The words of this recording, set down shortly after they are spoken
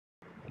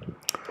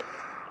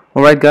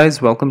Alright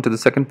guys, welcome to the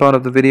second part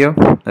of the video.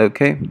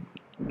 Okay,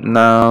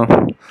 now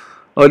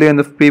earlier in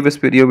the previous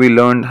video we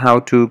learned how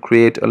to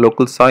create a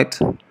local site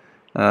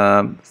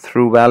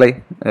through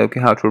Valet. Okay,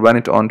 how to run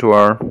it onto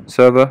our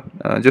server,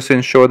 just to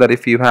ensure that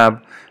if you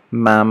have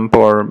MAMP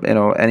or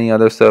any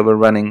other server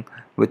running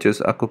which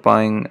is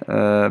occupying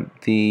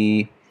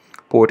the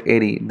port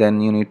 80,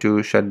 then you need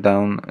to shut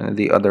down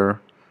the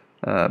other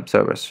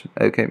servers,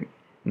 okay,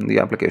 the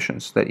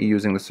applications that you're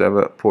using the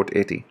server port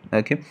 80.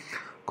 Okay,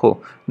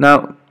 cool.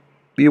 Now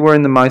we were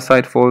in the my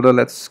site folder.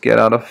 Let's get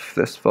out of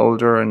this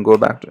folder and go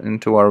back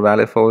into our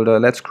Valet folder.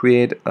 Let's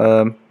create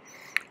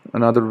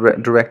another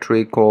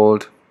directory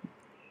called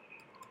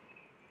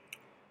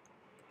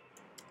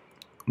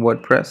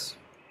WordPress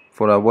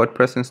for our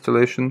WordPress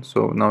installation.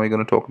 So now we're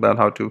going to talk about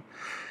how to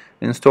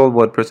install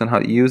WordPress and how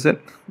to use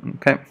it.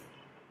 Okay,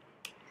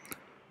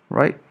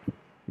 right,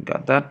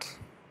 got that.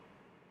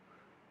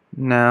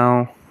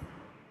 Now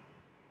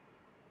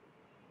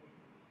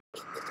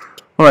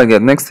alright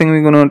guys, next thing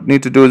we're going to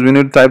need to do is we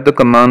need to type the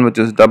command which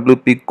is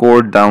wp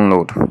core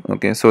download.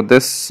 Okay, so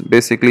this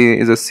basically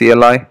is a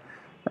CLI,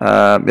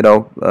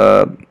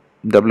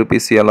 WP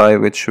CLI,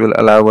 which will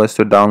allow us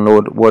to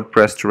download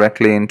WordPress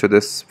directly into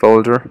this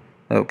folder,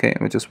 okay,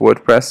 which is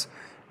WordPress.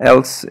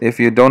 Else, if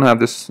you don't have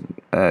this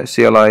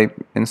CLI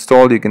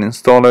installed, you can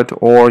install it,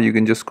 or you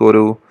can just go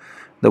to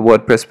the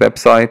WordPress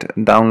website,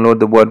 download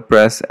the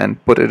WordPress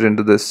and put it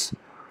into this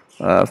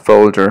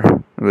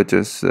folder, which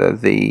is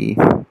the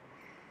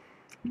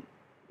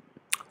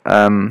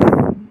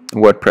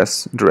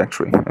WordPress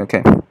directory.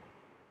 Okay,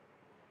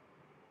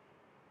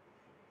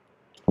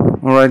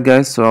 alright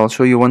guys, so I'll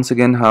show you once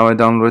again how I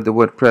downloaded the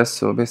WordPress.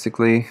 So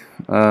basically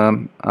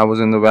I was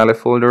in the Valet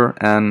folder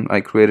and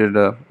I created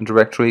a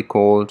directory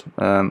called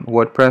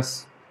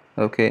WordPress.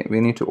 Okay,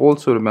 we need to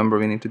also remember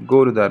we need to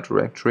go to that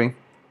directory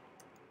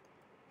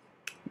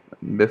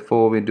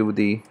before we do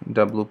the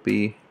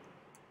WP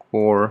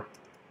core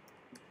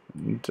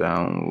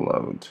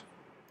download.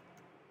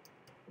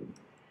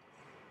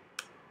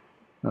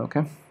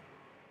 Okay,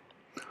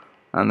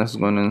 and this is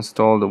going to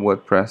install the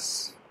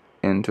WordPress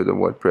into the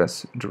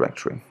WordPress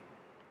directory.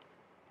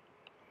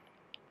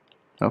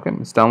 Okay,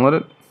 it's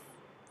downloaded.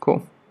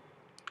 Cool.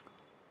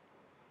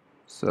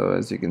 So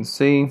as you can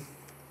see,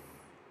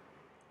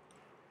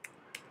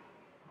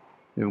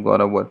 we've got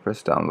a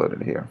WordPress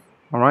downloaded here.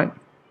 Alright,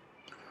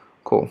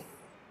 cool.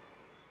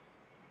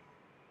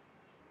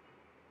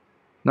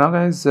 Now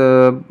guys,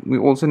 we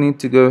also need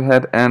to go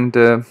ahead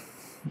and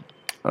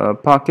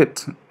park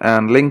it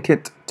and link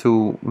it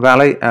to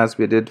Valet as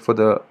we did for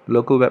the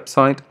local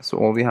website. So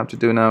all we have to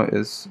do now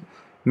is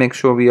make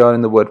sure we are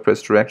in the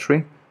WordPress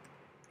directory.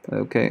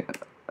 Okay,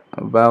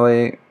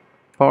 Valet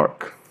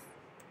park.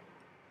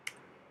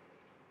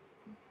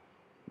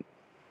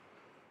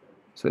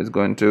 So it's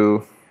going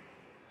to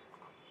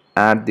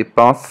add the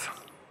path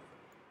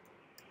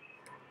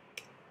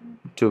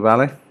to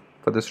Valet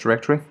for this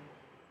directory.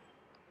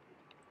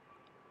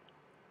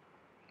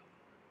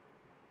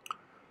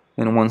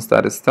 And once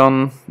that is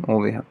done, all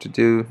we have to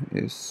do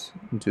is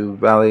do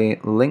Valet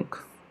link.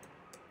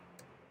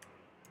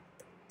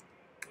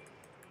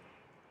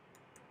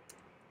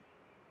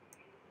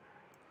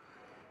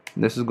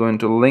 This is going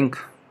to link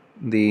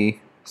the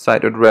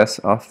site address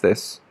of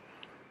this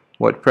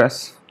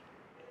WordPress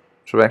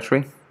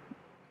directory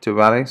to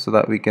Valet so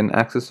that we can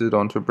access it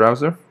onto a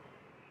browser.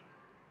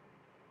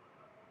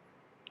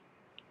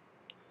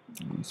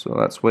 So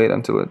let's wait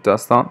until it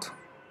does that.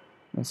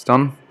 It's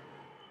done.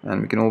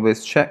 And we can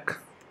always check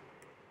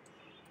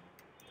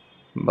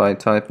by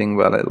typing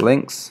Valet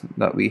links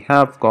that we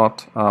have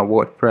got our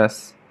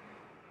WordPress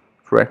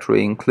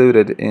directory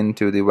included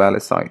into the Valet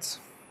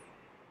sites.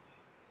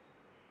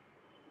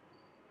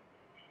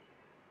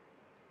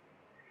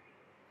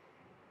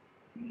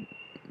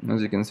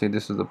 As you can see,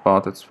 this is the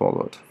path that's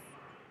followed.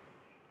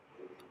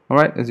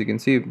 Alright, as you can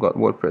see, we've got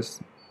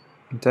WordPress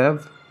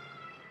dev.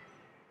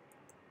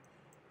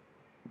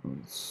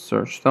 Let's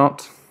search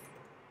that.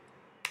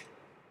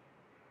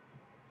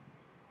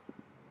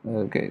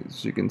 Okay,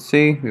 as you can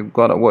see, we've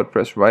got a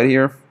WordPress right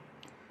here.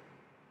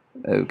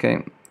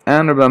 Okay,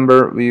 and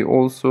remember, we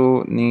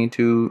also need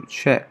to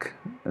check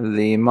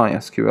the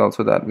MySQL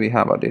so that we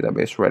have our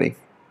database ready.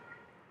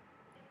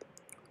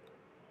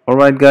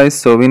 Alright guys,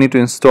 so we need to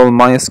install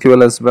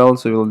MySQL as well,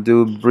 so we'll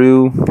do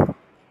brew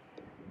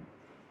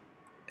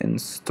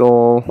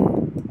install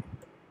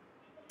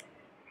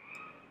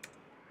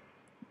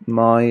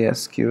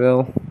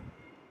MySQL.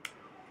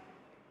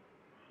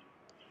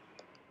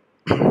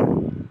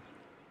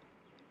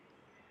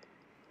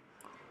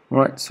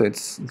 Alright, so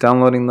it's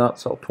downloading that,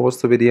 so I'll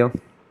pause the video.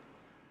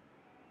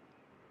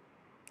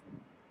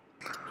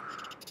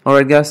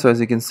 Alright guys, so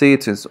as you can see,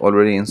 it is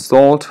already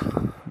installed.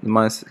 The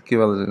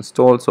MySQL is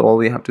installed, so all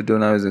we have to do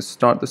now is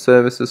start the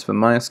services for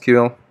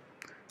MySQL.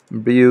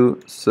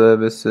 Brew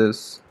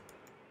services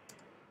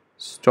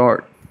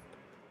start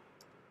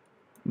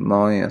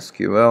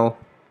MySQL.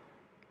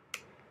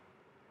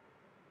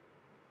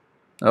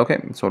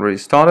 Okay, it's already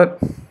started.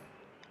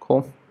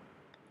 Cool.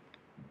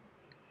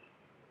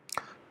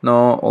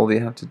 Now all we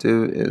have to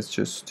do is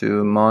just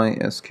do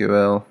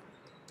MySQL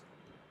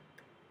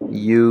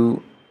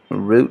u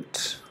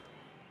root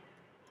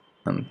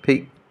and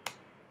p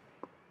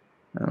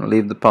and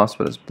leave the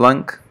password as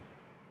blank.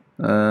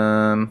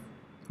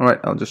 Alright,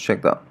 I'll just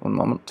check that one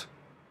moment.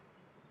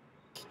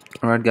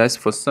 Alright guys,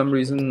 for some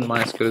reason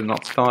MySQL is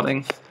not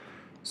starting,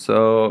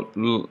 so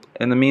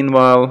in the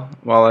meanwhile,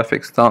 while I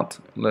fix that,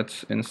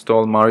 let's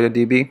install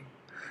MariaDB.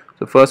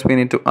 So first we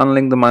need to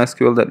unlink the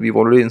MySQL that we've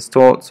already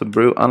installed, so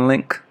brew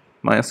unlink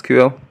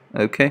MySQL,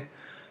 okay,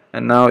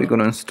 and now you're going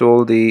to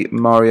install the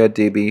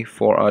MariaDB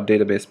for our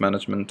database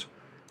management.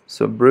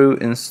 So brew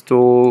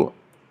install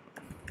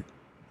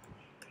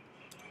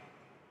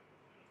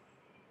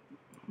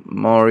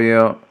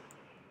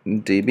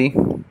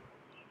MariaDB.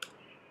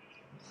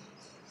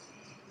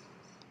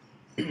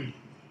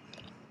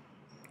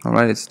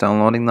 Alright, it's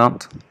downloading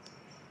that.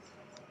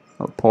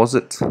 I'll pause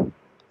it.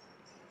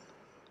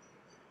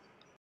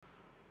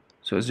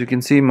 So as you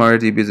can see,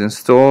 MariaDB is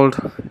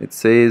installed. It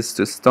says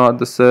to start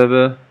the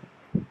server.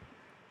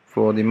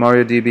 For the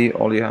MariaDB,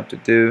 all you have to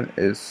do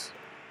is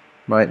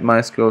write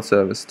MySQL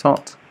server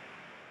start.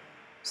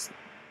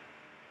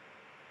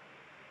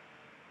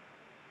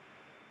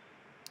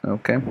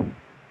 Okay.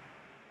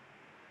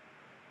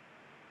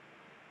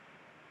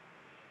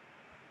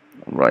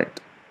 Right.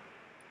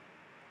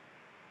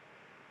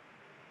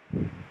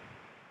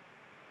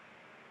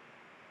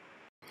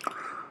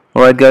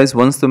 Alright guys,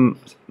 once the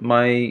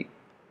MariaDB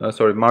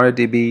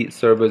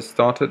server is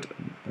started,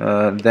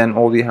 then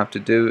all we have to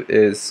do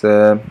is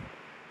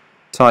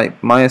type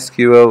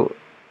MySQL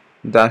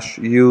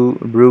 -u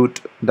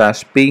root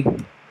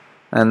 -p,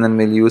 and then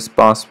we'll use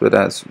password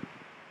as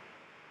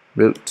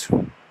root.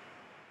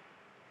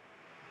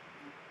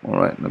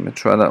 Alright, let me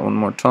try that one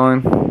more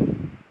time.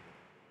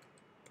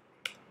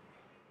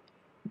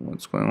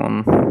 What's going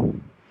on?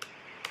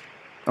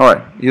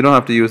 Alright, you don't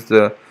have to use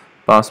the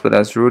password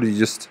as root, you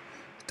just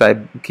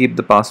keep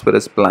the password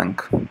as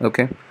blank.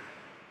 Okay,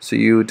 so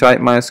you type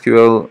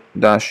MySQL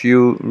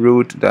 -u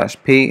root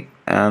 -p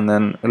and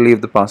then leave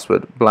the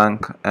password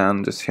blank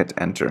and just hit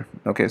enter.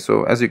 Okay,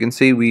 so as you can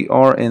see, we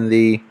are in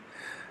the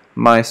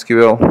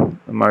MySQL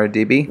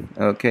MariaDB.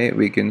 Okay,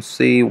 we can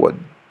see what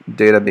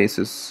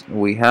databases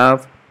we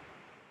have.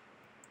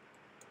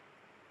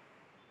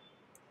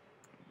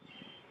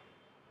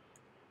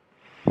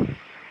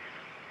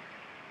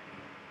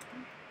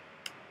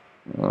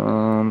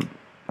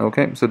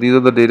 Okay, so these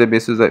are the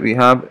databases that we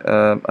have.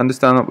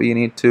 Understand that we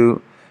need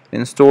to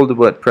install the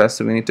WordPress,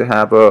 so we need to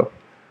have a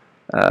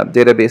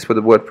database for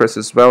the WordPress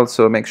as well.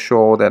 So make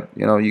sure that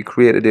you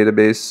create a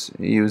database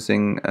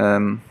using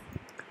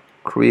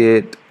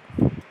create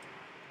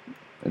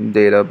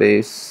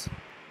database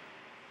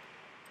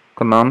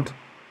command,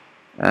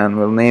 and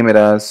we'll name it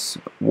as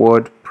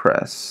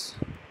WordPress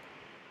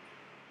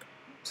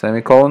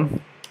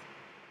semicolon.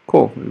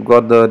 Cool, we've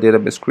got the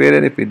database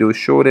created. If we do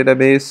show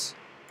database,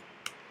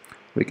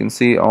 we can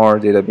see our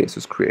database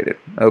is created.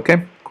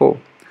 Okay, cool.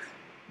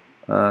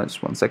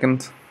 Just 1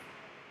 second.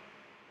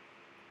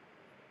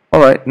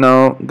 Alright,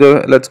 now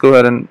let's go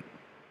ahead and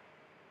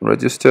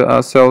register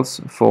ourselves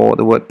for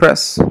the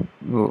WordPress.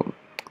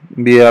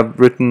 We have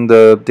written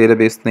the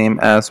database name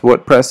as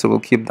WordPress, so we'll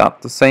keep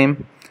that the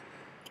same.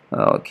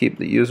 I'll keep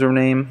the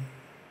username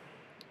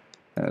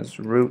as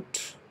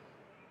root.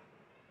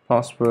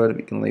 Password,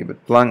 we can leave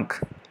it blank.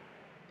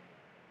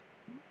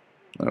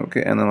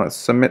 Okay, and then let's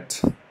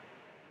submit.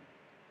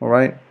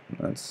 Alright,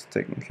 that's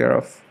taken care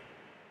of.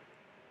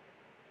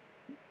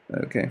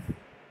 Okay,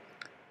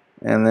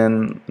 and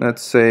then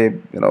let's say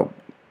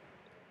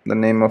the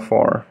name of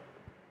our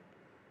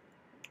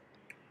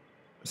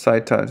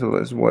site title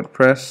is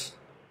WordPress.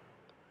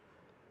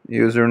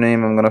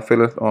 Username, I'm gonna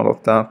fill it, all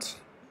of that.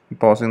 I'm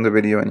pausing the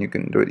video and you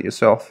can do it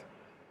yourself.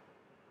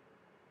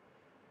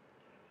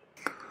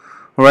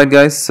 Alright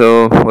guys,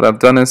 so what I've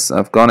done is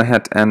I've gone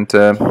ahead and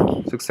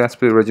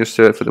successfully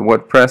registered for the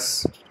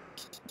WordPress,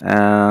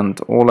 and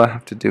all I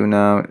have to do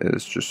now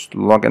is just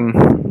log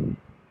in.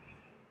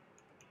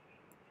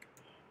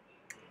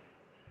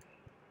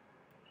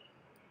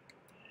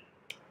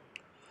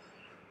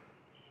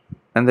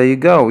 And there you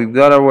go, we've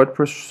got our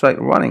WordPress site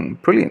running.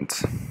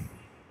 Brilliant.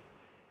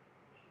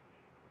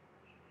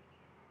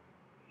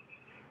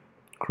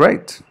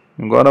 Great.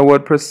 We've got our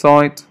WordPress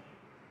site.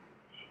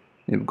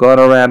 We've got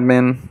our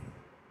admin.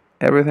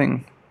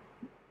 Everything.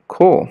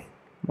 Cool,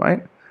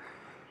 right?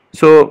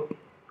 So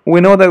we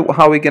know that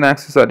how we can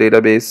access our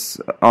database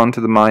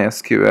onto the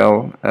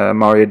MySQL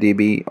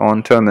MariaDB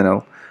on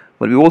terminal,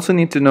 but we also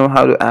need to know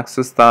how to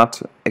access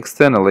that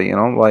externally,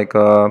 like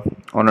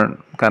on a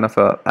kind of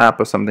a app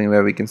or something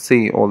where we can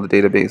see all the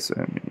database.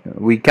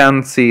 We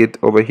can see it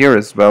over here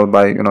as well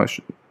by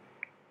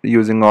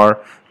using our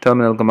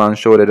terminal command,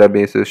 show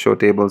databases, show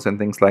tables, and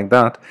things like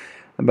that.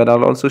 But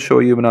I'll also show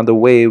you another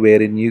way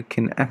wherein you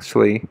can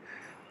actually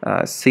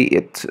see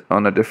it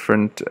on a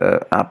different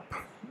app.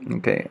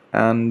 Okay,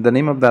 and the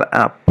name of that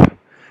app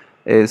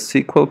is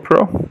SQL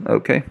Pro.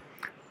 Okay,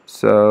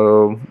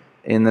 so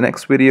in the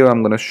next video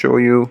I'm going to show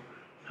you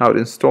how to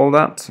install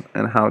that,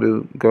 and how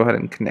to go ahead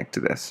and connect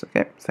to this.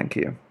 Okay, thank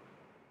you.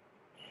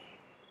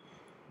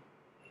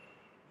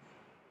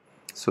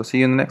 So see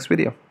you in the next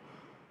video.